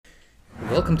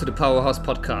Welcome to the Powerhouse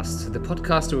Podcast, the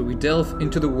podcast where we delve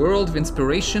into the world of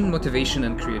inspiration, motivation,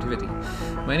 and creativity.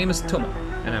 My name is Toma,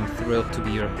 and I'm thrilled to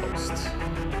be your host.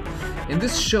 In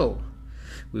this show,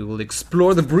 we will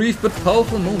explore the brief but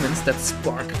powerful moments that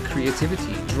spark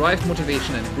creativity, drive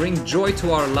motivation, and bring joy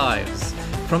to our lives.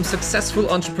 From successful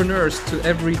entrepreneurs to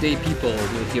everyday people,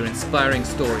 we'll hear inspiring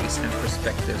stories and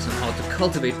perspectives on how to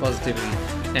cultivate positivity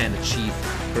and achieve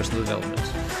personal development.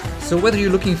 So whether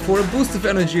you're looking for a boost of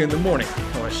energy in the morning,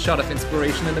 or a shot of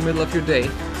inspiration in the middle of your day,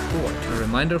 or a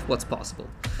reminder of what's possible,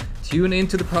 tune in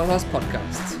to the Powerhouse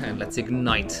Podcast and let's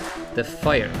ignite the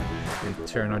fire and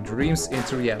turn our dreams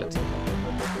into reality.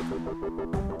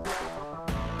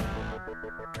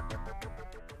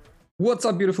 What's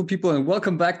up, beautiful people, and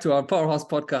welcome back to our Powerhouse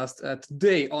Podcast.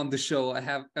 Today on the show, I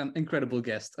have an incredible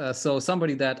guest. So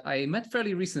somebody that I met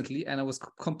fairly recently, and I was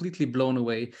completely blown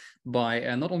away by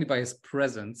not only by his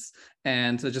presence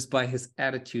and just by his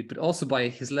attitude, but also by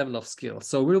his level of skill.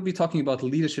 So we'll be talking about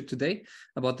leadership today,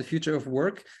 about the future of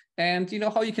work, and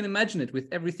how you can imagine it with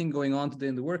everything going on today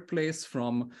in the workplace,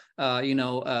 from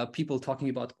people talking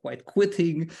about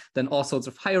quitting, then all sorts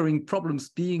of hiring problems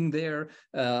being there.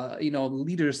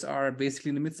 Leaders are basically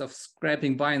in the midst of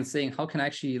scrapping by and saying, how can I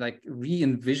actually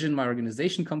re-envision my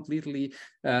organization completely?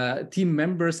 Team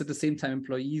members, at the same time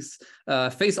employees,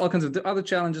 face all kinds of other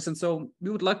challenges. And so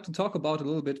we would like to talk about a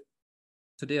little bit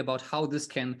today about how this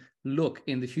can look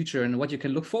in the future and what you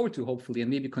can look forward to, hopefully,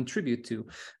 and maybe contribute to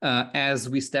as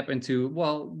we step into,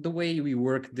 the way we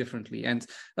work differently. And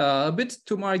a bit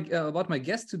to about my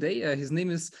guest today. His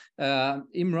name is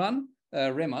Imran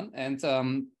Rehman,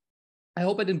 and I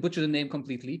hope I didn't butcher the name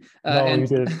completely. No, you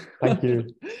did. Thank you.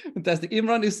 Fantastic.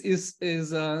 Imran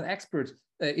is an expert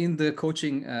in the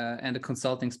coaching and the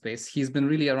consulting space. He's been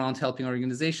really around helping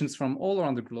organizations from all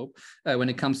around the globe when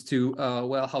it comes to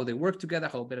how they work together,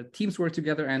 how better teams work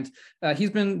together. And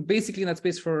he's been basically in that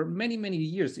space for many, many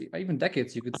years, even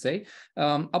decades, you could say,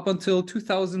 up until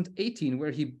 2018,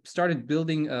 where he started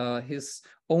building his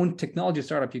own technology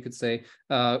startup, you could say,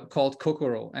 called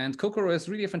Kokoro. And Kokoro is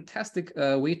really a fantastic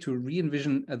way to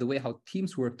re-envision the way how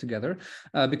teams work together,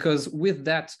 because with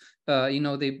that,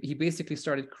 he basically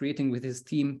started creating with his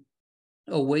team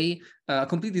a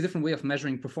completely different way of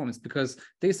measuring performance, because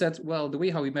they said, well, the way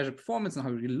how we measure performance and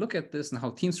how we really look at this and how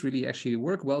teams really actually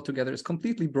work well together is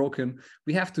completely broken.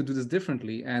 We have to do this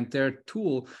differently. And their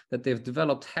tool that they've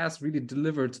developed has really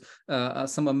delivered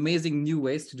some amazing new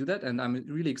ways to do that. And I'm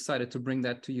really excited to bring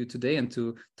that to you today and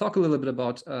to talk a little bit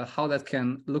about how that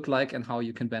can look like and how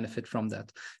you can benefit from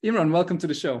that. Imran, welcome to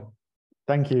the show.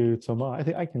 Thank you, Toma. I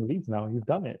think I can leave now. You've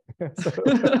done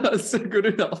it. So good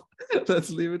enough.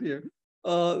 Let's leave it here.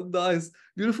 Nice,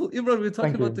 beautiful. Imran, we're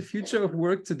talking about the future of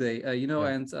work today,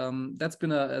 and that's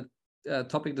been a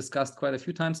topic discussed quite a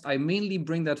few times. I mainly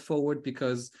bring that forward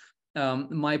because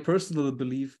my personal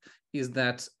belief is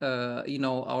that,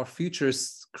 our future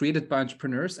is created by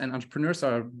entrepreneurs, and entrepreneurs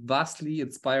are vastly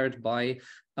inspired by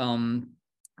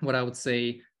what I would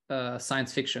say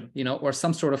science fiction, or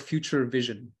some sort of future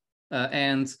vision.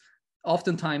 And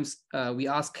oftentimes we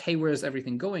ask, hey, where is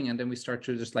everything going? And then we start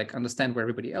to just understand where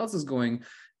everybody else is going.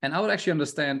 And I would actually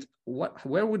understand what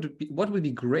would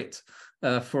be great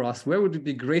for us? Where would it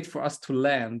be great for us to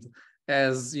land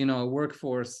as, a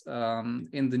workforce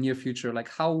in the near future?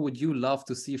 How would you love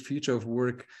to see a future of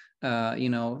work,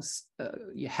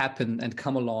 happen and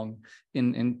come along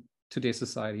in today's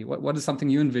society? What is something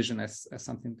you envision as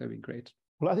something that would be great?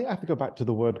 Well, I think I have to go back to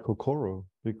the word kokoro,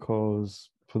 because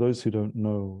for those who don't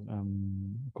know,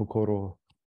 kokoro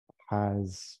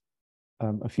has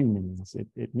a few meanings.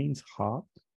 It means heart,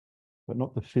 but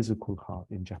not the physical heart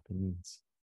in Japanese.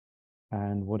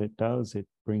 And what it does, it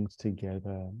brings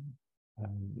together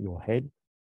your head,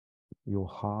 your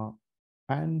heart,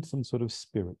 and some sort of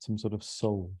spirit, some sort of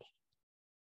soul.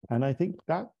 And I think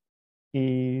that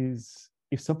is,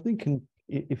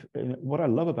 what I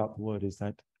love about the word is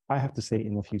that I have to say it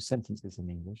in a few sentences in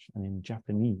English, and in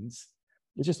Japanese,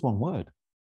 it's just one word.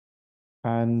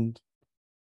 And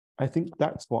I think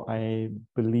that's what I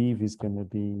believe is going to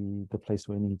be the place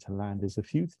where we need to land. There's a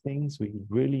few things we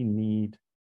really need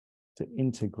to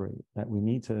integrate, that we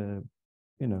need to,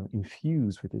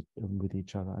 infuse with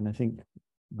each other. And I think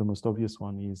the most obvious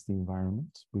one is the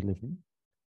environment we live in,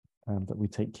 that we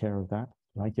take care of that.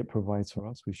 Like it provides for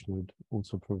us, we should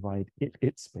also provide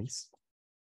its space.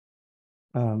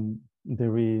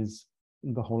 There is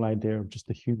the whole idea of just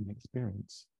the human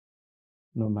experience.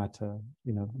 No matter,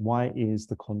 why is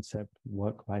the concept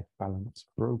work-life balance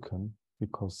broken?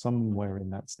 Because somewhere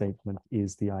in that statement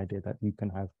is the idea that you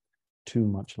can have too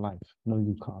much life. No,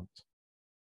 you can't.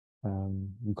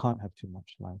 You can't have too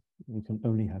much life. You can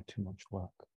only have too much work.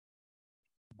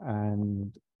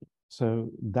 And so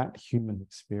that human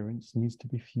experience needs to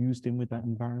be fused in with that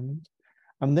environment.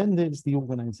 And then there's the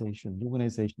organization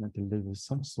that delivers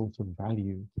some sort of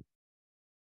value,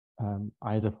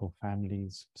 either for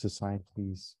families,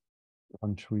 societies,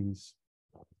 countries,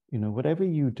 whatever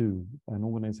you do, an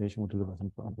organization will deliver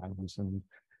some sort of values,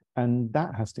 and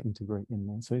that has to integrate in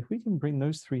there. So if we can bring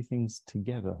those three things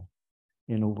together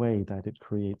in a way that it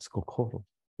creates kokoro,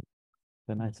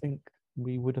 then I think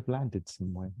we would have landed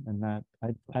somewhere. And that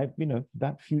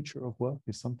that future of work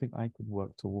is something I could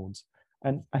work towards.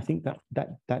 And I think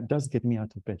that does get me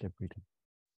out of bed every day.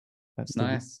 That's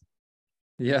nice.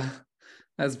 Yeah,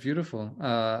 that's beautiful.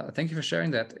 Thank you for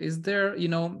sharing that. Is there,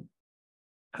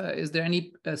 is there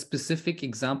any specific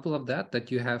example of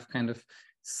that you have kind of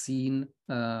seen?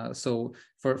 So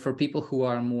for people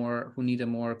who need a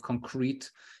more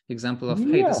concrete example of,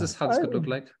 hey, this is how this could look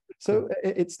like. So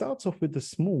it starts off with the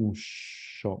small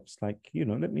shops, like,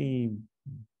 let me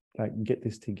get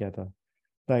this together.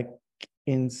 Like,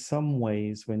 in some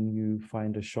ways, when you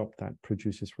find a shop that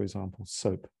produces, for example,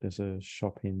 soap, there's a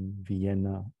shop in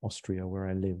Vienna, Austria, where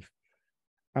I live,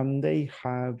 and they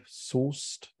have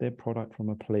sourced their product from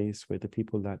a place where the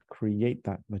people that create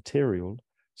that material,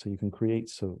 so you can create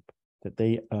soap, that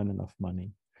they earn enough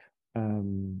money.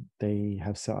 They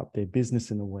have set up their business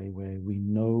in a way where we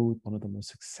know one of the most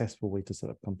successful ways to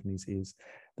set up companies is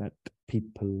that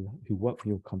people who work for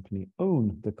your company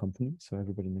own the company. So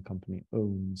everybody in the company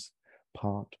owns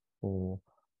part or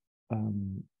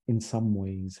in some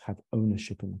ways have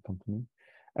ownership in the company.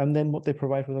 And then what they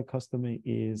provide for the customer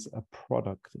is a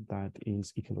product that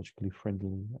is ecologically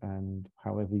friendly, and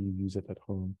however you use it at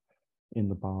home, in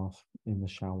the bath, in the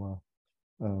shower,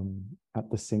 at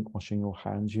the sink, washing your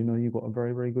hands, you've got a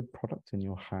very, very good product in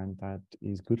your hand that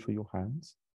is good for your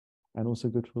hands and also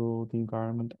good for the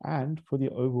environment and for the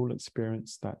overall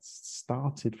experience that's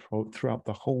started throughout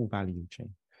the whole value chain.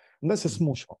 And that's a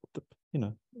small shop.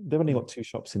 They've only got 2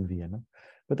 shops in Vienna,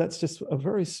 but that's just a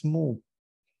very small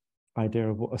idea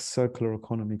of what a circular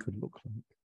economy could look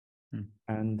like.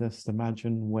 And just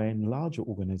imagine when larger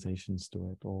organizations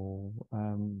do it, or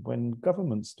when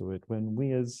governments do it, when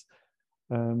we as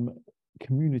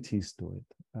communities do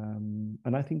it.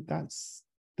 And I think that's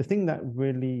the thing that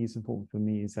really is important for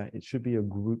me, is that it should be a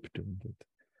group doing it,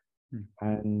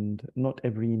 and not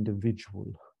every individual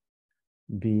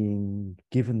being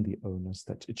given the onus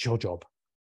that it's your job,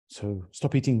 so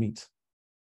stop eating meat.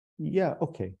 Yeah,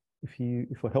 okay,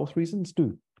 if for health reasons,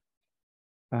 do.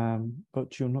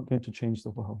 But you're not going to change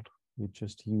the world with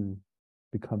just you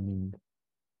becoming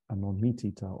a non-meat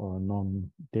eater or a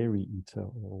non-dairy eater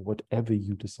or whatever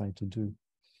you decide to do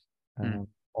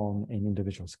on an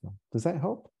individual scale. Does that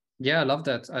help? Yeah, I love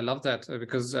that. I love that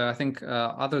because I think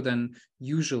other than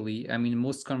usually, I mean,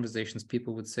 most conversations,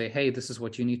 people would say, hey, this is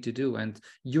what you need to do. And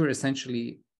you're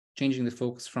essentially changing the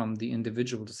focus from the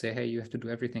individual to say, hey, you have to do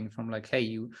everything, from like, hey,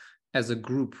 you as a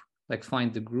group, like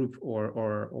find the group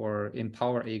or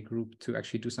empower a group to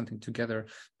actually do something together,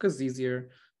 because it's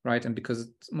easier, right? And because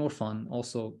it's more fun.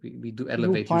 Also, we do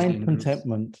elevate. You find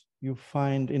contentment. You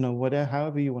find, whatever,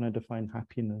 however you want to define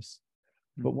happiness.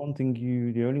 But one thing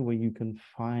the only way you can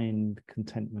find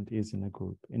contentment is in a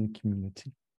group, in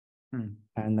community.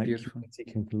 And that Beautiful. community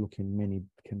can look in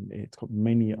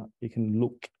it can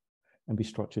look and be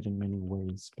structured in many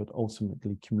ways. But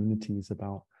ultimately, community is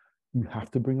about, you have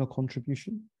to bring a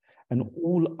contribution. And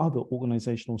all other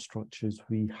organizational structures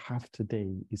we have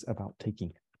today is about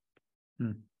taking.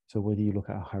 So whether you look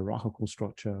at a hierarchical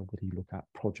structure, whether you look at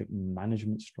project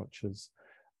management structures,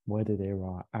 whether there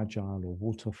are agile or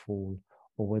waterfall,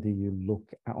 or whether you look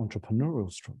at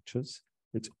entrepreneurial structures,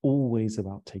 it's always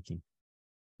about taking,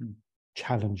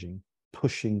 challenging,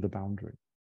 pushing the boundary.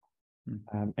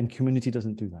 And community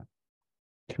doesn't do that.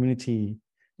 Community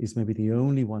is maybe the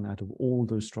only one out of all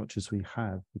those structures we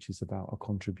have, which is about a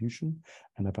contribution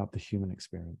and about the human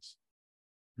experience.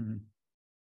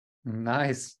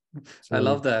 Nice. So, I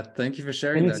love that. Thank you for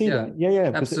sharing that. Yeah.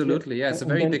 Yeah. Absolutely. Yeah. It's a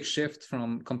very big shift,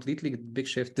 from completely big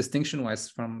shift distinction wise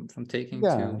from taking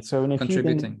to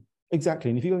contributing. Exactly.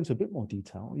 And if you go into a bit more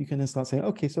detail, you can then start saying,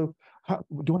 okay, so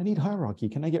do I need hierarchy?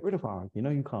 Can I get rid of hierarchy?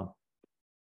 No, you can't.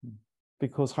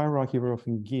 Because hierarchy very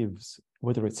often gives,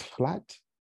 whether it's flat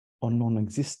or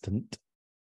non-existent,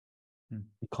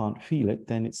 you can't feel it,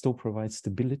 then it still provides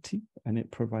stability and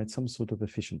it provides some sort of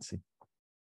efficiency.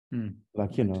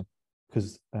 Like,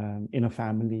 because in a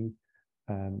family,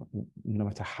 no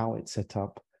matter how it's set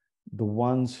up, the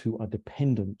ones who are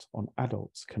dependent on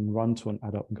adults can run to an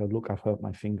adult and go, look, I've hurt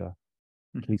my finger.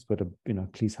 Please put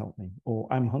please help me. Or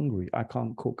I'm hungry, I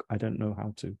can't cook, I don't know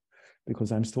how to,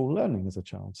 because I'm still learning as a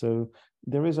child. So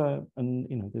there is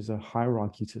there's a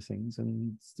hierarchy to things,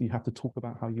 and you have to talk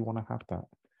about how you want to have that.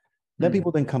 Then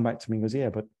people then come back to me and goes, yeah,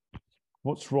 but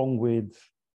what's wrong with,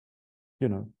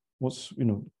 what's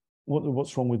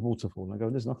wrong with waterfall? And I go,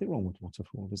 there's nothing wrong with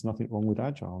waterfall. There's nothing wrong with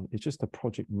agile. It's just a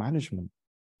project management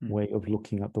way of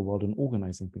looking at the world and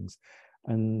organizing things.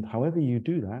 And however you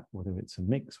do that, whether it's a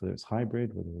mix, whether it's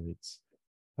hybrid, whether it's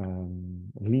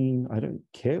lean, I don't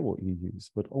care what you use,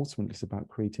 but ultimately it's about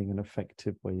creating an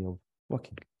effective way of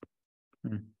working.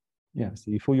 Yeah,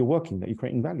 so before you're working, that you're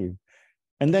creating value.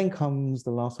 And then comes the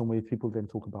last one where people then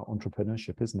talk about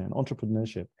entrepreneurship, isn't it? And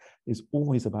entrepreneurship is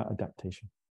always about adaptation.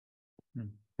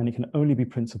 And it can only be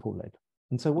principle-led.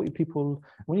 And so when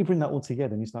you bring that all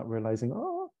together and you start realizing,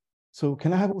 so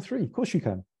can I have all three? Of course you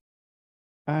can.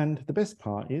 And the best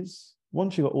part is,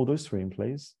 once you got all those three in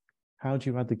place, how do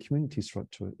you add the community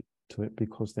structure to it?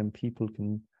 Because then people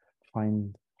can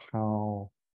find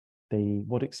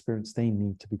what experience they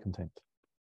need to be content.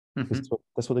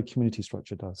 That's what the community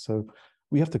structure does. So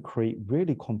we have to create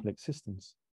really complex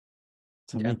systems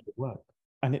to make it work.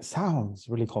 And it sounds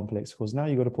really complex because now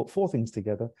you've got to put 4 things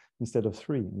together instead of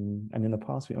 3. And in the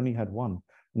past, we only had 1,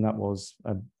 and that was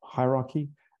a hierarchy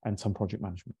and some project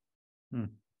management.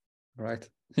 Right.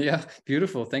 Yeah,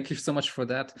 beautiful. Thank you so much for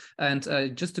that. And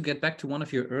just to get back to one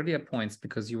of your earlier points,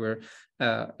 because you were,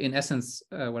 in essence,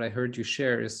 what I heard you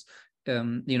share is,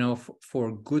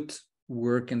 for good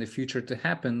work in the future to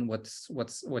happen,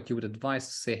 what you would advise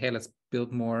to say, hey, let's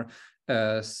build more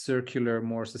circular,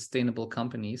 more sustainable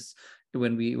companies.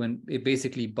 When it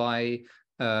basically by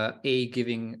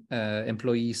giving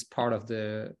employees part of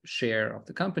the share of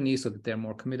the company so that they're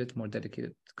more committed, more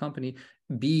dedicated to the company.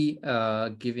 B,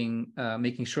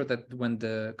 making sure that when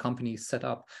the company is set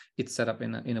up, it's set up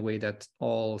in a way that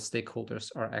all stakeholders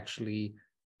are actually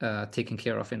taken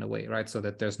care of in a way, right? So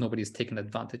that there's nobody's taken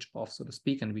advantage of, so to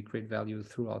speak, and we create value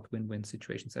throughout win-win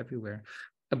situations everywhere.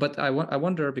 But I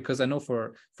wonder, because I know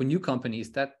for new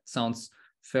companies, that sounds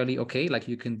fairly okay. Like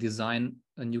you can design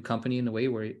a new company in a way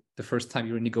where the first time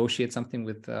you negotiate something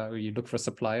with, or you look for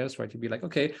suppliers, right? You'd be like,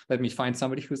 okay, let me find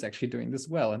somebody who's actually doing this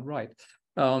well and right.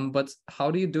 But how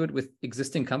do you do it with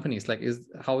existing companies? Like,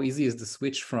 how easy is the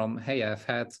switch from, hey, I've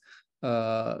had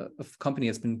a company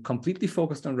that's been completely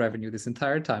focused on revenue this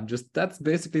entire time, just that's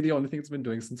basically the only thing it's been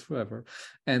doing since forever,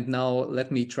 and now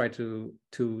let me try to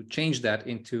change that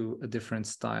into a different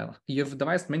style. You've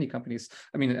devised many companies,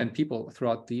 I mean, and people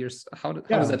throughout the years. How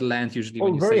does that land usually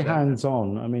when you very say that?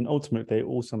 hands-on? I mean, ultimately they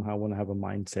all somehow want to have a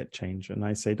mindset change, and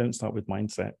I say don't start with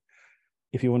mindset.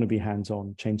 If you want to be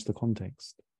hands-on, change the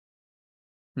context.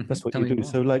 That's what you do.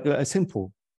 So like a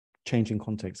simple change in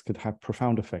context could have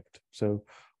profound effect. So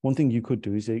one thing you could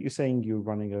do is, you're saying you're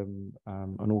running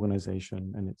an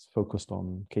organization and it's focused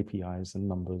on KPIs and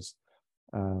numbers.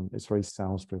 It's very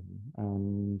sales driven,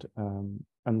 and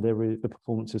the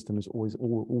performance system is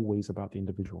always about the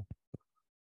individual.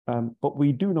 But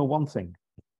we do know one thing,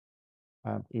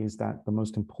 is that the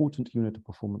most important unit of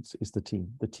performance is the team.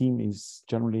 The team is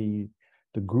generally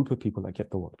the group of people that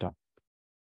get the work done.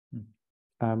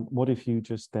 What if you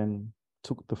just then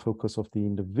took the focus of the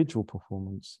individual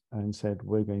performance and said,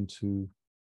 we're going to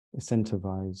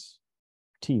incentivize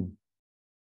team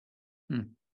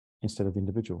instead of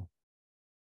individual?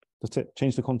 That's it.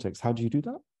 Change the context. How do you do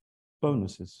that?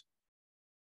 Bonuses.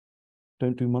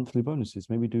 Don't do monthly bonuses.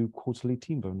 Maybe do quarterly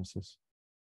team bonuses.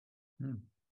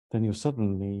 Then you'll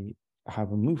suddenly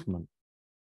have a movement.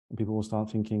 And people will start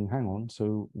thinking, hang on,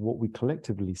 so what we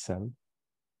collectively sell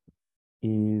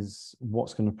is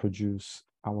what's going to produce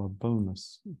our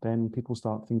bonus. Then people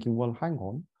start thinking, well, hang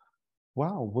on,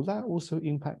 wow, will that also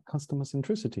impact customer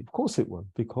centricity? Of course it will,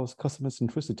 because customer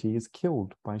centricity is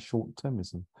killed by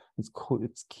short-termism.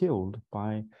 It's killed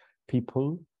by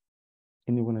people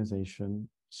in the organization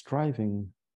striving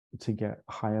to get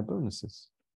higher bonuses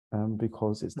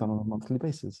because it's done on a monthly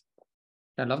basis.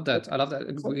 I love that.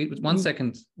 Wait, 1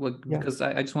 second, because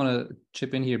I just want to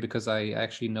chip in here, because I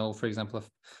actually know, for example, of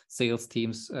sales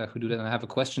teams who do that, and I have a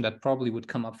question that probably would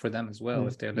come up for them as well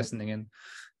if they're listening in.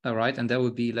 All right, and that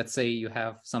would be, let's say you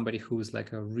have somebody who's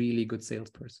like a really good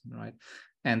salesperson, right?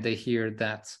 And they hear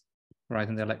that, right?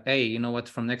 And they're like, hey, you know what?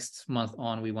 From next month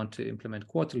on, we want to implement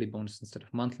quarterly bonus instead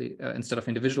of monthly, instead of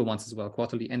individual ones as well,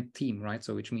 quarterly and team, right?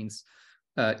 So which means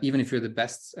even if you're the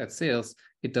best at sales,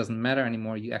 it doesn't matter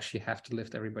anymore. You actually have to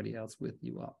lift everybody else with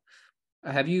you up.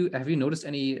 Have you noticed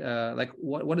any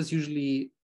what is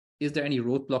usually, is there any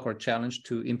roadblock or challenge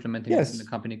to implementing this in the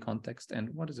company context, and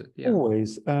what is it?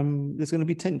 Always. There's going to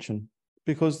be tension.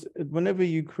 because whenever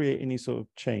you create any sort of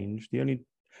change,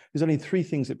 there's only three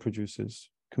things it produces: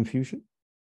 confusion,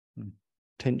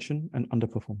 tension, and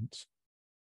underperformance.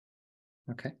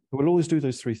 Okay. It will always do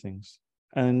those three things.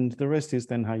 And the rest is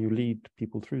then how you lead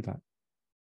people through that.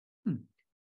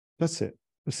 That's it.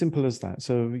 As simple as that.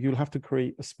 So you'll have to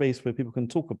create a space where people can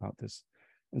talk about this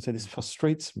and say, this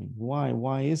frustrates me. Why?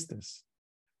 Why is this?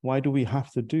 Why do we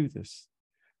have to do this?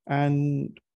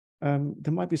 And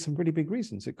there might be some really big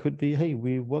reasons. It could be, hey,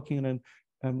 we're working on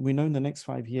we know in the next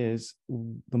 5 years,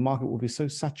 the market will be so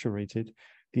saturated.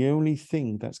 The only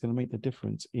thing that's going to make the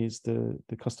difference is the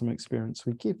customer experience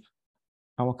we give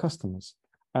our customers.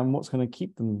 And what's going to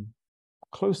keep them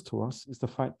close to us is the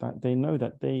fact that they know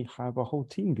that they have a whole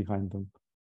team behind them,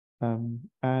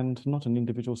 and not an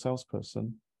individual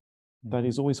salesperson that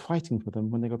is always fighting for them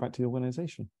when they go back to the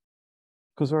organization.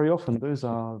 Because very often those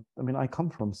are, I mean, I come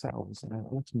from sales, and I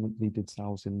ultimately did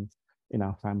sales in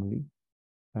our family,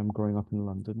 growing up in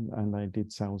London, and I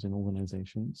did sales in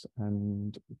organizations.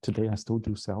 And today I still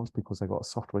do sales because I got a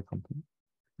software company.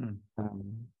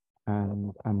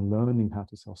 And I'm learning how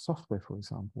to sell software, for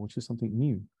example, which is something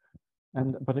new.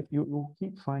 But you'll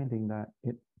keep finding that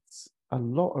it's a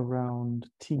lot around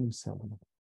team selling.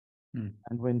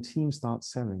 And when teams start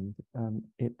selling,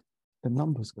 the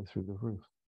numbers go through the roof.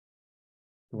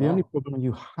 The only problem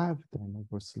you have then,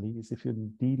 obviously, is if you're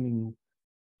dealing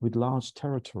with large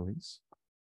territories.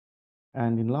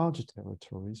 And in larger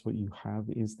territories, what you have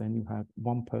is then you have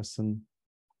one person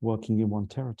working in one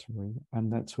territory,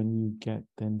 and that's when you get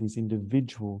then these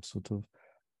individual sort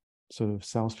of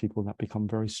salespeople that become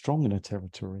very strong in a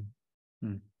territory.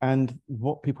 And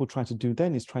what people try to do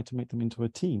then is try to make them into a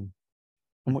team.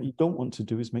 And what you don't want to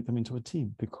do is make them into a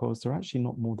team, because they're actually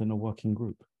not more than a working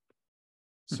group.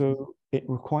 So it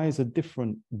requires a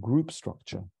different group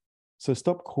structure. So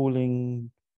stop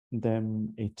calling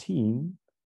them a team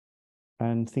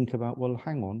and think about, well,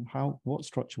 hang on, what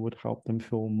structure would help them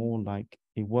feel more like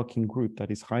a working group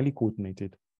that is highly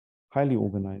coordinated, highly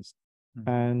organized,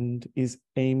 and is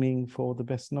aiming for the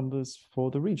best numbers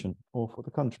for the region or for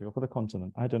the country or for the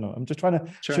continent. I don't know. I'm just trying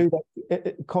to show you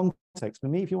that context. For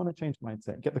me, if you want to change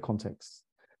mindset, get the context.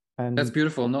 And that's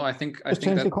beautiful. No, I think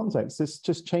change the context.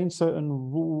 Just change certain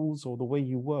rules or the way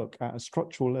you work at a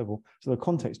structural level, so the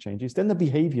context changes. Then the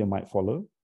behavior might follow.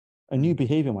 A new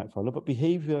behavior might follow, but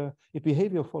if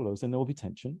behavior follows, then there will be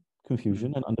tension,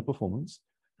 confusion, and underperformance.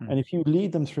 And if you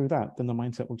lead them through that, then the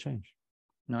mindset will change.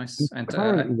 Nice. And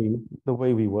currently, the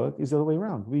way we work is the other way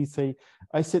around. We say,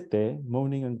 I sit there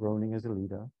moaning and groaning as a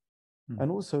leader, and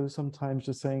also sometimes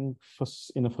just saying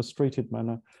in a frustrated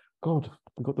manner, God,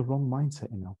 we've got the wrong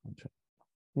mindset in our country.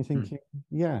 You're thinking,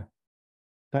 yeah,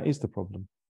 that is the problem,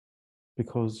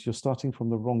 because you're starting from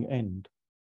the wrong end.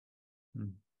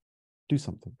 Do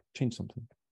something, change something.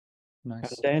 Nice.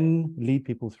 And then lead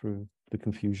people through the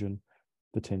confusion,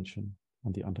 the tension,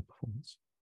 and the underperformance.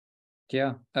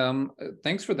 Yeah.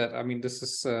 Thanks for that. I mean, this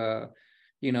is,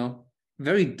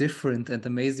 very different and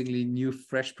amazingly new,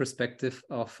 fresh perspective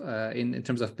of in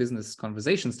terms of business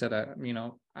conversations that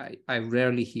I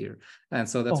rarely hear. And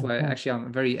so that's why actually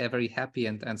I'm very, very happy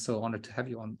and so honored to have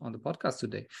you on the podcast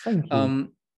today. Thank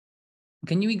you.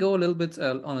 Can we go a little bit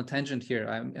on a tangent here?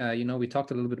 We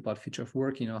talked a little bit about future of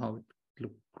work, how it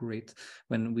looked great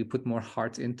when we put more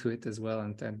heart into it as well,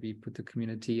 and we put the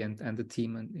community and the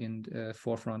team in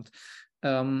forefront.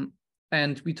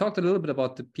 And we talked a little bit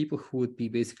about the people who would be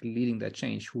basically leading that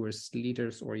change, who are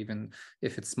leaders, or even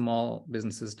if it's small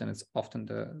businesses, then it's often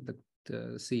the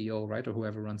CEO, right, or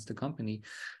whoever runs the company.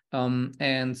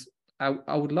 And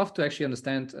I would love to actually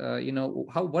understand,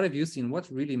 what have you seen? What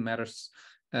really matters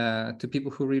to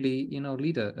people who really,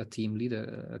 lead a team, lead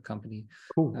a company?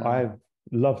 Cool. I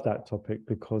love that topic,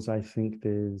 because I think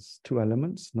there's two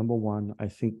elements. Number one, I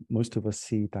think most of us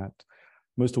see that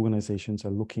most organizations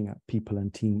are looking at people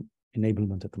and team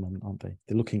enablement at the moment, aren't they?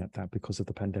 They're looking at that because of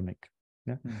the pandemic.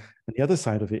 Yeah. And the other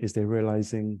side of it is they're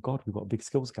realizing, God, we've got a big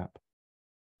skills gap.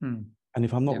 And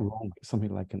if I'm not wrong, it's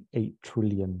something like an $8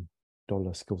 trillion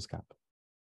skills gap.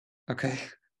 Okay.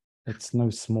 It's no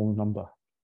small number.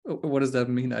 What does that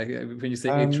mean? When you say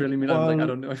 8 trillion, I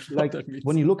don't know what that means.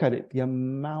 When you look at it, the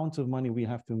amount of money we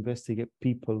have to invest to get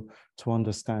people to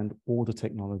understand all the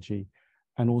technology,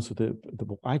 and also the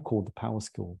what I call the power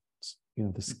skills,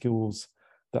 the skills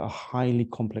that are highly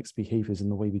complex behaviors in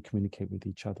the way we communicate with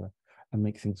each other and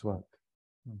make things work.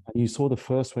 And you saw the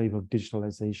first wave of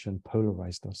digitalization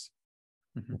polarized us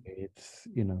with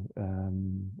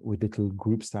little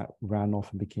groups that ran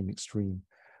off and became extreme,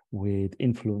 with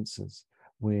influencers,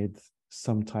 with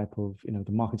some type of,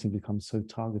 the marketing becomes so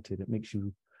targeted,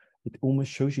 it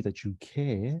almost shows you that you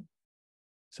care,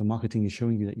 So marketing is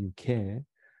showing you that you care,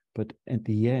 but at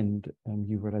the end,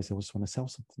 you realize they also want to sell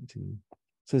something to you.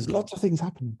 So there's lots of things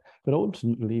happening, but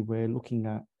ultimately we're looking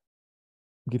at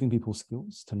giving people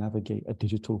skills to navigate a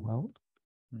digital world,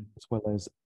 as well as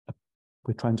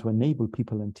we're trying to enable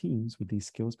people and teams with these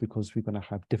skills because we're going to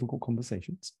have difficult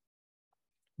conversations.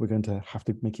 We're going to have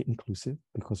to make it inclusive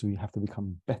because we have to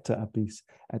become better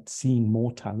at seeing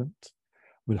more talent.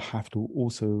 We'll have to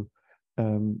also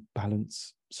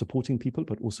balance supporting people,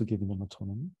 but also giving them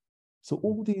autonomy. So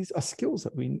all these are skills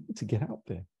that we need to get out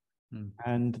there.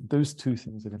 And those two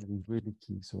things are going to be really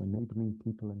key. So enabling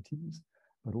people and teams,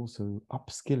 but also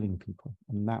upskilling people.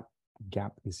 And that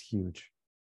gap is huge.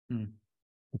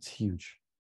 It's huge.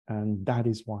 And that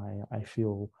is why I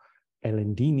feel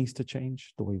L&D needs to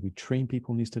change. The way we train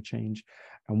people needs to change.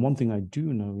 And one thing I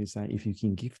do know is that if you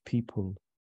can give people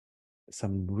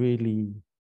some really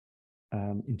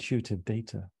intuitive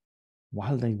data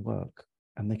while they work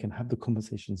and they can have the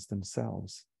conversations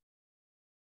themselves,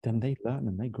 then they learn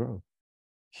and they grow.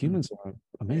 Humans are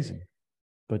amazing,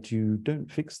 but you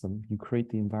don't fix them. You create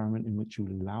the environment in which you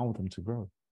allow them to grow,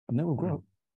 and they will grow.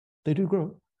 They do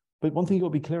grow. But one thing you got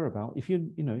to be clear about: if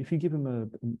you give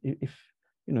them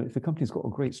if the company's got a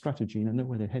great strategy and they know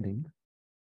where they're heading,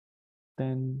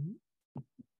 then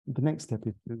the next step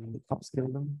is to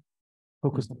upskill them,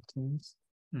 focus on the teams,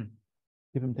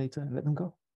 give them data, and let them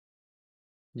go.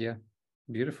 Yeah,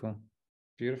 beautiful.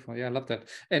 Beautiful. Yeah, I love that.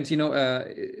 And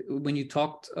when you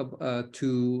talked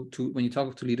when you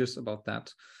talk to leaders about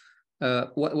that,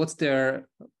 what's their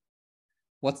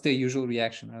usual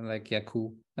reaction? I'm like, yeah,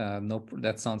 cool. No,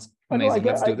 that sounds amazing.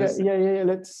 Let's do this. Yeah.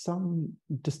 Let's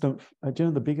just don't. Do you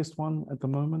know the biggest one at the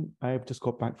moment? I've just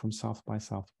got back from South by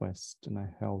Southwest, and I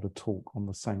held a talk on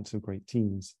the science of great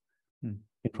teams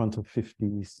in front of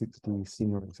 50, 60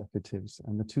 senior executives,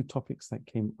 and the two topics that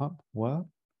came up were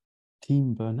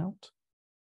team burnout.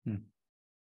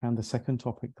 And the second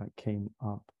topic that came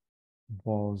up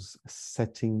was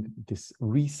resetting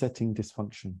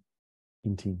dysfunction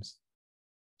in teams.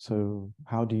 So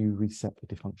how do you reset a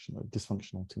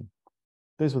dysfunctional team?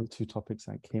 Those were the two topics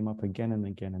that came up again and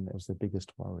again, and that was the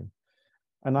biggest worry.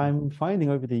 And I'm finding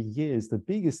over the years, the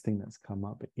biggest thing that's come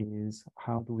up is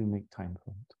how do we make time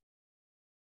for it?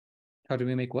 How do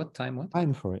we make what? Time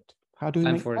for it. How do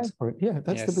we make time for it? Yeah,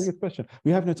 that's the biggest question.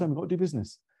 We have no time, we've got to do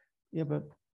business. Yeah, but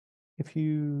if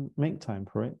you make time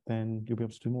for it, then you'll be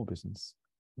able to do more business.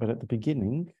 But at the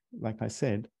beginning, like I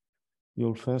said,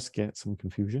 you'll first get some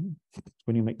confusion.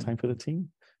 When you make time for the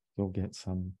team, you'll get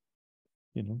some,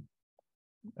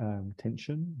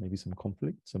 tension, maybe some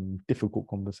conflict, some difficult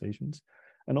conversations,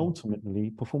 and ultimately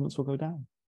performance will go down.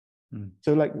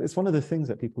 So it's one of the things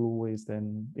that people always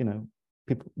then,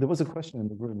 there was a question in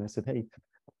the room. They said, hey,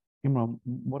 Imran,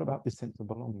 what about this sense of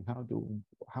belonging?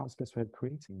 How's the best way of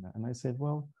creating that? And I said,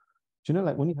 well, do you know,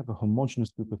 like when you have a homogenous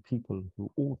group of people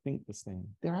who all think the same,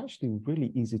 they're actually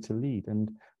really easy to lead and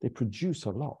they produce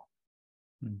a lot.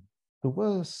 The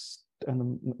worst,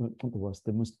 and not the worst,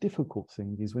 the most difficult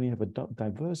thing is when you have a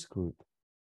diverse group,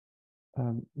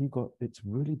 it's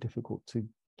really difficult to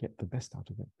get the best out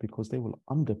of it because they will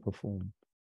underperform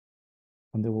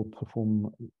and they will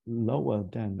perform lower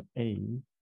than a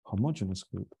homogenous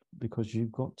group because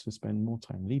you've got to spend more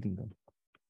time leading them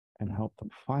and help them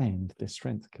find their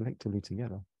strength collectively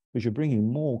together, because you're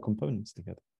bringing more components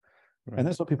together. Right. And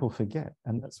that's what people forget.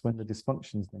 And that's when the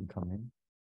dysfunctions then come in.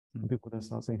 And people then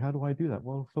start saying, how do I do that?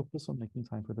 Well, focus on making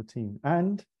time for the team.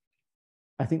 And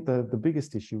I think the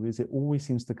biggest issue is it always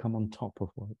seems to come on top of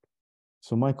work.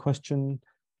 So my question,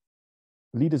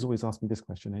 leaders always ask me this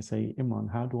question. They say, Imran,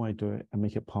 how do I do it and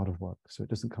make it part of work so it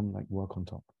doesn't come like work on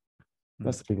top?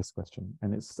 That's the biggest question.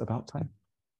 And it's about time.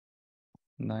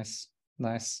 Nice.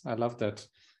 I love that.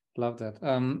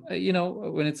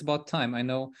 When it's about time, I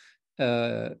know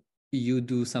you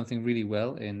do something really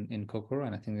well in Kokoro,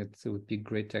 and I think it would be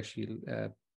great to actually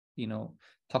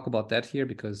talk about that here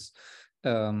because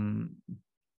time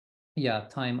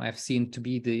I've seen to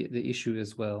be the issue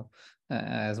as well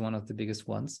as one of the biggest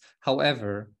ones.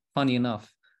 However, funny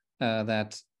enough,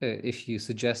 that if you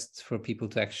suggest for people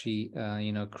to actually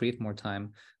create more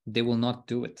time, they will not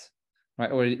do it. Right,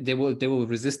 or they will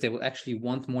resist. They will actually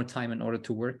want more time in order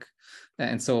to work,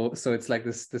 and so it's like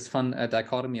this fun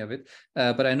dichotomy of it.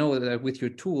 But I know that with your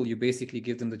tool, you basically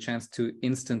give them the chance to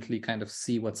instantly kind of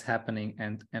see what's happening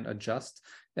and adjust.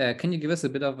 Can you give us a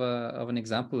bit of an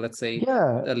example? Let's say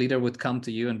a leader would come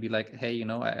to you and be like, "Hey,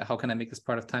 how can I make this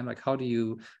part of time? Like, how do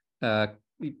you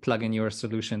plug in your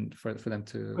solution for them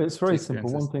to?" It's very simple.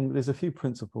 One thing, there's a few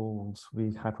principles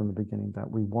we had from the beginning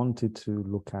that we wanted to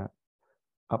look at.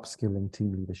 Upskilling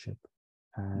team leadership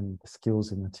and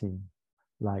skills in the team.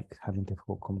 like having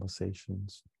difficult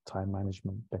conversations, time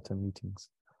management, better meetings.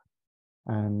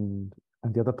 And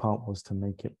the other part was to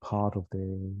make it part of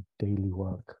their daily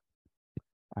work,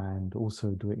 and also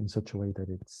do it in such a way that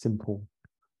it's simple,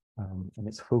 and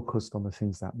it's focused on the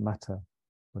things that matter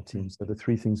for teams. So the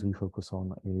three things we focus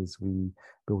on is we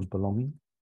build belonging.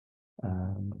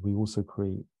 We also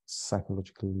create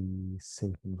psychologically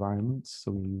safe environments.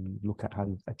 So we look at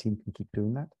how a team can keep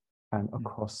doing that, and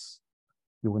across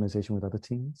the organization with other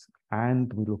teams.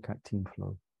 And we look at team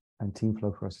flow. And team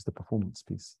flow for us is the performance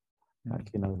piece.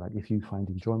 Like, you know, like if you find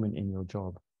enjoyment in your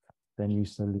job, then you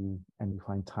slowly, and you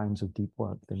find times of deep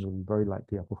work, then you'll be very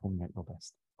likely are performing at your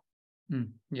best.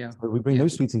 Yeah. So we bring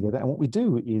those three together. And what we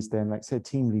do is then, like, say, a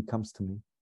team lead comes to me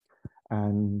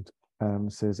and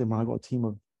says, Imran, I've got a team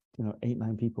of, 8,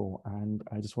 9 people, and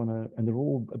I just want to, and they're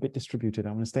all a bit distributed.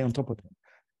 I want to stay on top of it.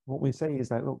 What we say is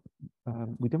that, look,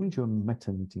 we don't need to do a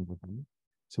meta meeting with them.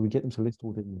 So we get them to list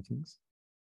all their meetings.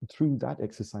 Through that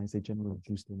exercise, they generally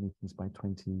reduce their meetings by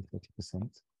 20,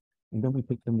 30%. And then we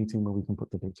pick the meeting where we can put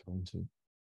the data into.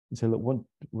 And say, look,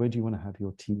 where do you want to have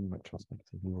your team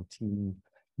retrospective, your team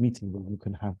meeting where you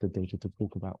can have the data to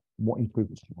talk about what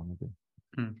improvements you want to do?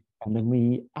 And then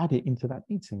we add it into that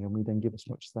meeting, and we then give a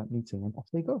structure to that meeting, and off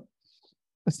they go.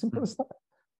 As simple as that.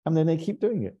 And then they keep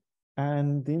doing it.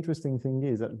 And the interesting thing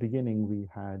is, at the beginning, we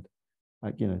had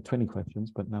 20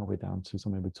 questions, but now we're down to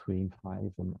somewhere between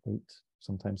 5 and 8,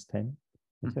 sometimes 10.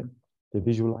 Okay. They're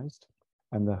visualized.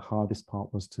 And the hardest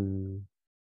part was to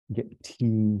get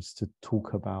teams to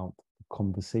talk about the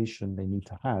conversation they need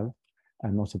to have,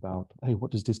 and not about, hey,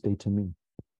 what does this data mean?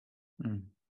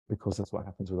 Because that's what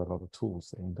happens with a lot of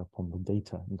tools. They end up on the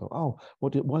data and go, oh,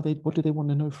 what do they want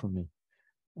to know from me?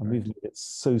 And we've made it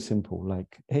so simple,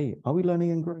 like, hey, are we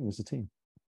learning and growing as a team?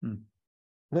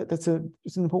 It's an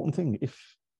important thing. If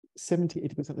 70,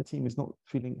 80% of the team doesn't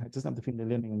have the feeling they're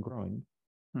learning and growing,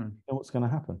 then what's going to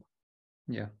happen?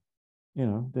 Yeah.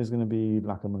 There's going to be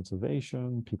lack of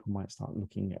motivation. People might start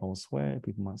looking elsewhere.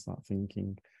 People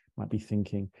might be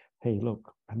thinking, hey,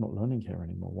 look, I'm not learning here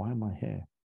anymore. Why am I here?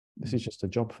 This is just a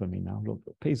job for me now. Look,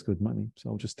 it pays good money, so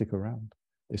I'll just stick around.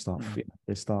 They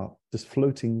start just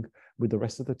floating with the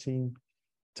rest of the team.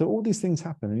 So all these things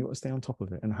happen, and you got to stay on top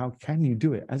of it. And how can you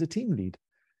do it as a team lead?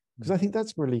 Because I think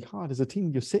that's really hard. As a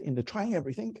team, you're sitting there trying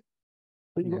everything,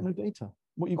 but you've got no data.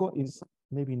 What you got is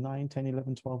maybe 9, 10,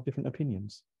 11, 12 different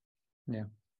opinions. Yeah.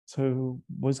 So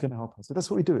what's going to help us? So that's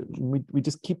what we do. We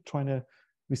just keep trying to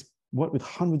work with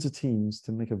hundreds of teams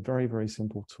to make a very, very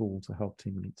simple tool to help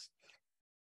team leads.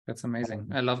 That's amazing.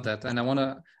 I love that. And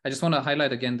I just want to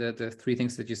highlight again the 3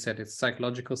 things that you said. It's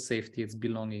psychological safety, it's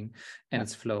belonging, and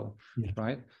it's flow,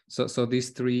 right? So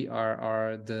these 3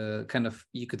 are the kind of,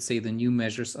 you could say, the new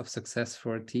measures of success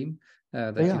for a team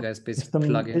that you guys basically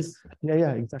plug in.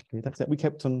 Yeah, exactly. That's it.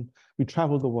 We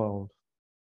traveled the world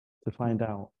to find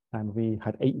out, and we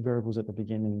had 8 variables at the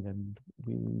beginning, and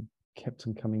we kept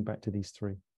on coming back to these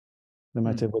 3. No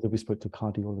matter whether we spoke to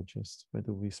cardiologists,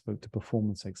 whether we spoke to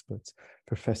performance experts,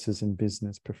 professors in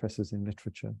business, professors in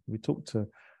literature. We talked to a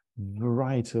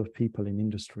variety of people in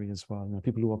industry as well.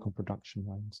 People who work on production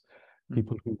lines,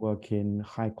 people who work in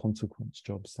high consequence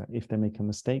jobs that if they make a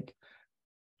mistake,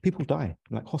 people die,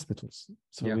 like hospitals.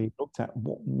 So we looked at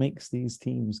what makes these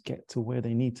teams get to where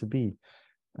they need to be,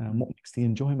 what makes the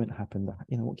enjoyment happen,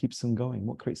 what keeps them going,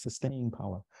 what creates the staying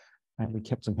power. And we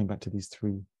kept on coming back to these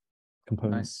 3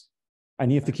 components.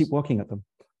 And you have to keep working at them.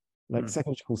 Like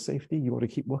psychological safety, you got to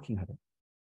keep working at it.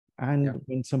 And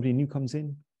when somebody new comes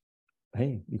in,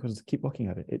 hey, you got to keep working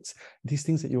at it. It's these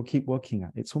things that you'll keep working at.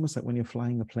 It's almost like when you're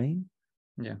flying a plane.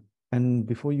 Yeah. And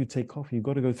before you take off, you've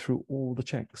got to go through all the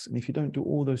checks. And if you don't do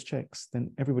all those checks,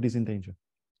 then everybody's in danger.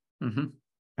 And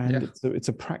it's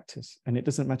a practice. And it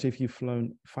doesn't matter if you've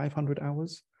flown 500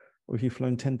 hours or if you've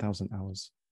flown 10,000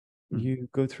 hours. You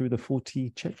go through the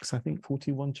 40 checks, I think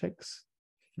 41 checks.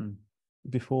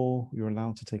 Before you're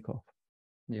allowed to take off.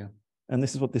 And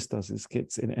this is what this does, is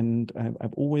gets in. And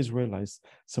I've always realized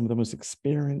some of the most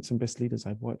experienced and best leaders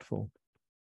I've worked for,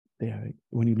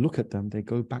 when you look at them, they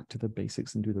go back to the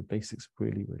basics and do the basics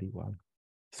really, really well.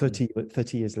 30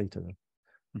 years later,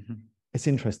 though. It's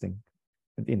interesting.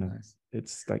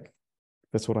 It's like,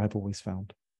 that's what I've always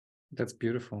found. That's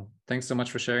beautiful. Thanks so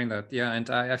much for sharing that. Yeah, and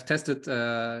I've tested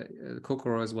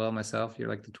Kokoro as well myself. You're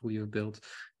like the tool you've built.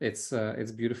 It's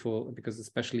beautiful because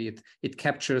especially it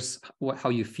captures how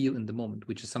you feel in the moment,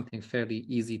 which is something fairly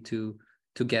easy to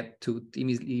get to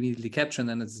immediately capture, and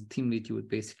then as a team lead you would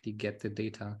basically get the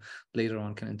data later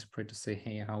on, can interpret to say,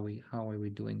 hey, how are we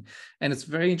doing? And it's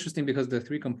very interesting because the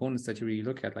three components that you really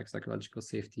look at, like psychological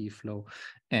safety, flow,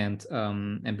 and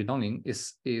belonging,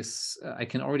 is I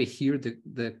can already hear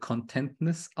the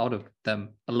contentness out of them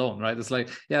alone, right? It's like,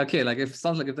 yeah, okay, like if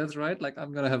sounds like if that's right, like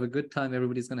I'm gonna have a good time,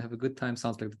 everybody's gonna have a good time,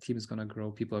 sounds like the team is gonna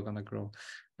grow, people are gonna grow.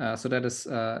 So that is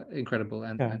incredible,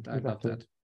 and I love that.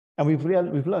 And we've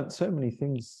learned so many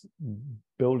things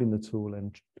building the tool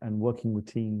and working with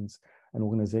teams and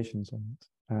organizations on it.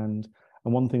 And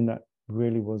one thing that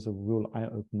really was a real eye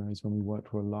opener is when we worked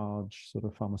for a large sort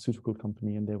of pharmaceutical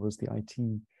company, and there was the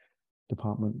IT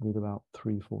department with about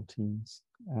 3-4 teams,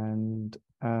 and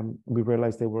we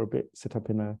realized they were a bit set up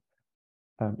in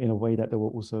a way that they were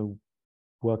also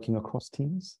working across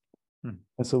teams.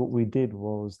 And so what we did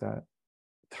was that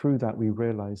through that we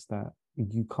realized that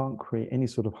you can't create any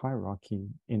sort of hierarchy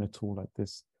in a tool like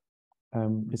this.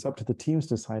 It's up to the teams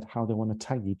to decide how they want to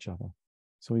tag each other.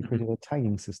 So we created a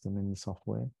tagging system in the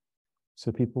software, so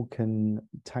people can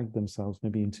tag themselves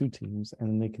maybe in 2 teams,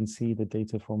 and they can see the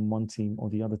data from one team or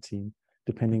the other team,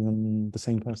 depending on the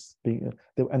same person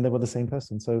and they were the same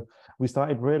person. So we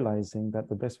started realizing that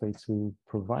the best way to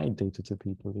provide data to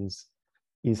people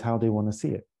is how they want to see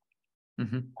it.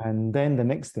 And then the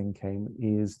next thing came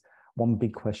is one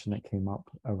big question that came up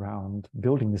around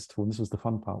building this tool, and this was the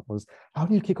fun part, was how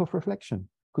do you kick off reflection?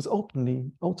 Because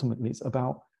ultimately it's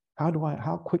about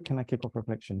how quick can I kick off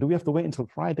reflection? Do we have to wait until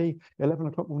Friday, 11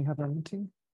 o'clock when we have our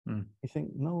meeting? You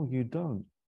think, no, you don't.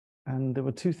 And there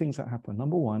were 2 things that happened.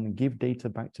 Number one, give data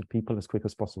back to people as quick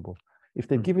as possible. If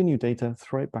they're giving you data,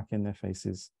 throw it back in their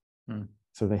faces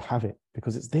so they have it,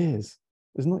 because it's theirs.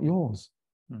 It's not yours.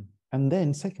 And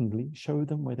then secondly, show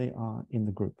them where they are in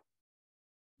the group.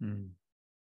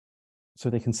 So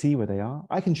they can see where they are.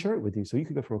 I can share it with you. So you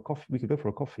could go for a coffee. We could go for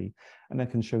a coffee, and I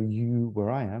can show you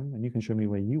where I am, and you can show me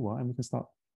where you are, and we can start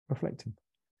reflecting.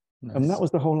 Nice. And that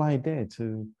was the whole idea,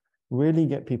 to really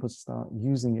get people to start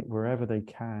using it wherever they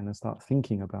can and start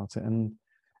thinking about it.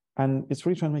 And it's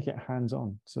really trying to make it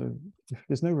hands-on. So if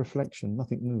there's no reflection,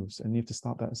 nothing moves, and you have to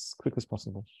start that as quick as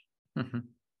possible.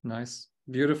 Nice.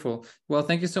 Beautiful. Well,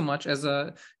 thank you so much. As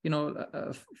a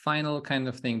final kind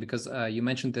of thing, because you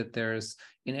mentioned that there's,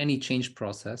 in any change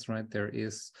process, right, there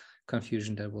is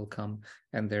confusion that will come,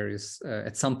 and there is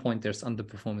at some point there's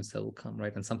underperformance that will come,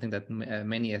 right? And something that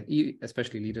many,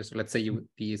 especially leaders, let's say you would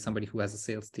be somebody who has a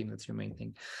sales team, that's your main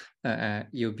thing,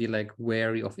 you'll be like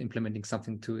wary of implementing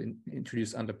something to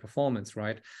introduce underperformance,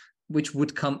 right? Which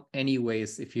would come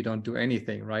anyways if you don't do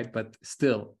anything, right? But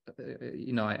still,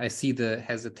 I see the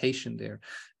hesitation there.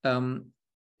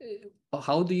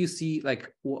 How do you see,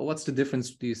 like, what's the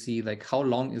difference? Do you see, like, how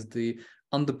long is the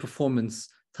underperformance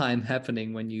time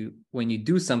happening when you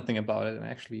do something about it? And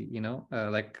actually,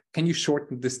 like, can you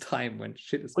shorten this time when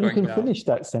shit is going down? You can finish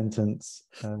that sentence.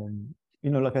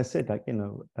 Like I said,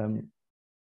 and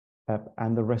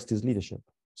the rest is leadership.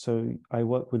 So I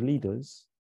work with leaders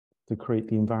to create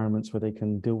the environments where they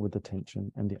can deal with the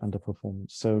tension and the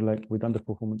underperformance. So like with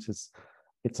underperformance,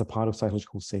 it's a part of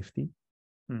psychological safety.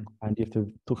 And you have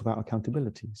to talk about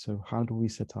accountability. So how do we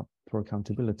set up for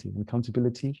accountability? And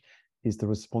accountability is the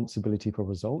responsibility for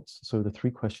results. So the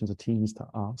 3 questions a team needs to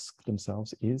ask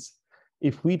themselves is,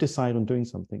 if we decide on doing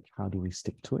something, how do we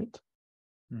stick to it?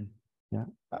 Yeah.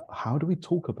 How do we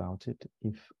talk about it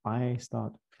if I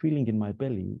start feeling in my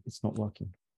belly it's not working?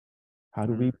 How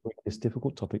do we bring this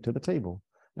difficult topic to the table?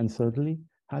 And thirdly,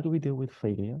 how do we deal with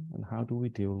failure, and how do we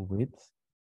deal with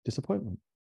disappointment?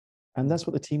 And that's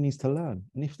what the team needs to learn.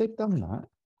 And if they've done that,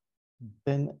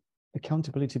 then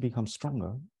accountability becomes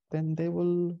stronger. Then they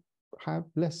will have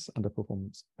less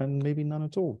underperformance, and maybe none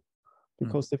at all,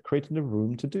 because they've created a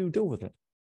room to deal with it.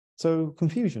 So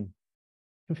confusion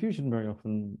very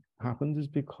often happens is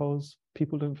because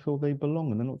people don't feel they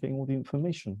belong, and they're not getting all the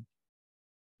information.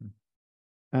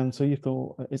 And so you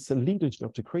feel it's a leader's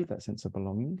job to create that sense of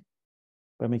belonging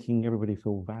by making everybody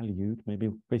feel valued, maybe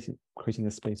basically creating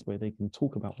a space where they can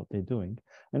talk about what they're doing,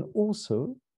 and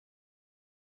also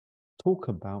talk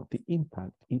about the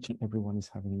impact each and everyone is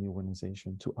having in the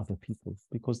organization to other people,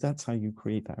 because that's how you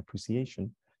create that appreciation.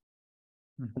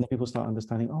 And then people start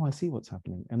understanding, oh, I see what's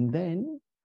happening. And then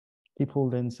people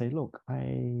then say, look,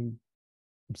 I'm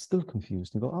still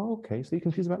confused. And go, oh, okay, so you're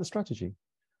confused about the strategy.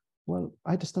 Well,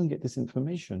 I just don't get this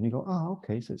information. You go,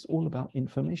 okay, so it's all about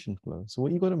information flow. So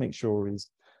what you got to make sure is,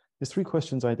 there's 3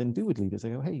 questions I then do with leaders. I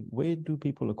go, hey, where do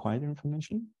people acquire their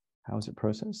information? How is it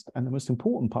processed? And the most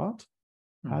important part,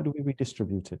 how do we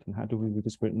redistribute it? And how do we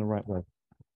redistribute it in the right way?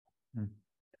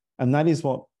 And that is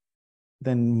what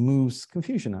then moves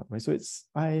confusion out, right? So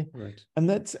and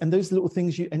those little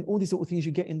things and all these little things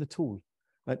you get in the tool,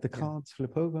 like the cards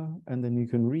flip over, and then you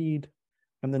can read,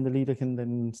 and then the leader can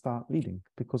then start leading,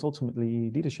 because ultimately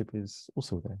leadership is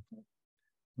also there.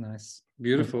 Nice.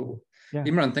 Beautiful. Yeah.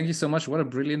 Imran, thank you so much. What a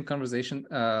brilliant conversation.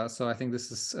 So I think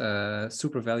this is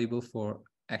super valuable for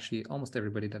actually almost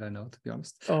everybody that I know, to be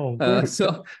honest. Oh, great.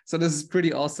 So this is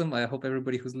pretty awesome. I hope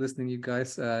everybody who's listening, you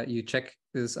guys, you check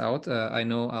this out. I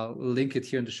know I'll link it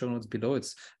here in the show notes below.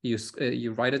 It's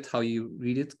you write it how you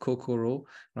read it, Kokoro,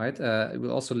 right?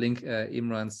 We'll also link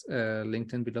Imran's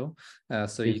LinkedIn below,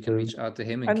 so you can reach out to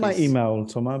him. And my email,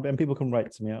 Thomas, and people can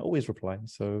write to me. I always reply.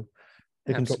 So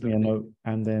they can drop me a note,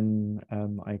 and then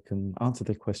I can answer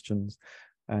their questions.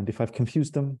 And if I've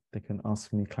confused them, they can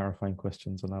ask me clarifying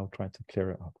questions, and I'll try to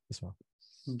clear it up as well.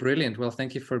 Brilliant. Well,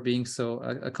 thank you for being so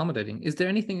accommodating. Is there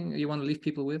anything you want to leave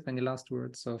people with? Any last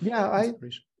words of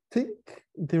inspiration? I think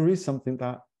there is something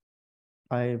that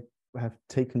I have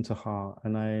taken to heart,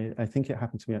 and I think it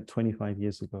happened to me 25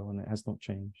 years ago, and it has not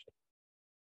changed.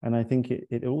 And I think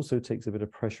it also takes a bit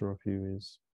of pressure off you,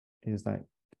 is that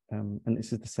and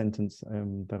this is the sentence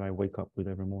that I wake up with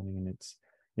every morning, and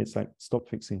it's like, stop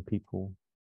fixing people,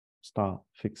 start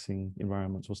fixing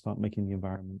environments, or start making the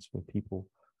environments where people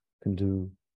can do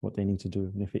what they need to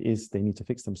do. And if it is they need to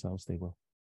fix themselves, they will.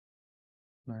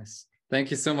 Nice. Thank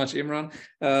you so much, Imran.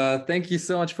 Thank you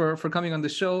so much for coming on the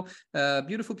show.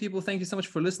 Beautiful people, thank you so much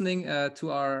for listening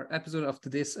to our episode of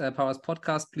today's Powers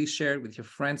podcast. Please share it with your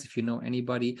friends if you know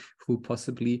anybody who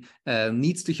possibly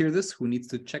needs to hear this, who needs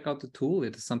to check out the tool.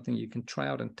 It is something you can try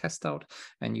out and test out,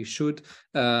 and you should.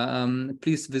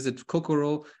 Please visit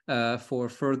Kokoro for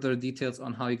further details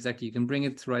on how exactly you can bring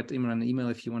it. Write Imran an email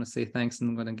if you want to say thanks, and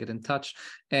I'm going to get in touch.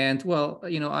 And well,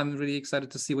 I'm really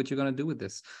excited to see what you're going to do with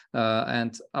this.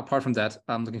 And apart from that,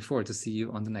 I'm looking forward to see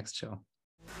you on the next show.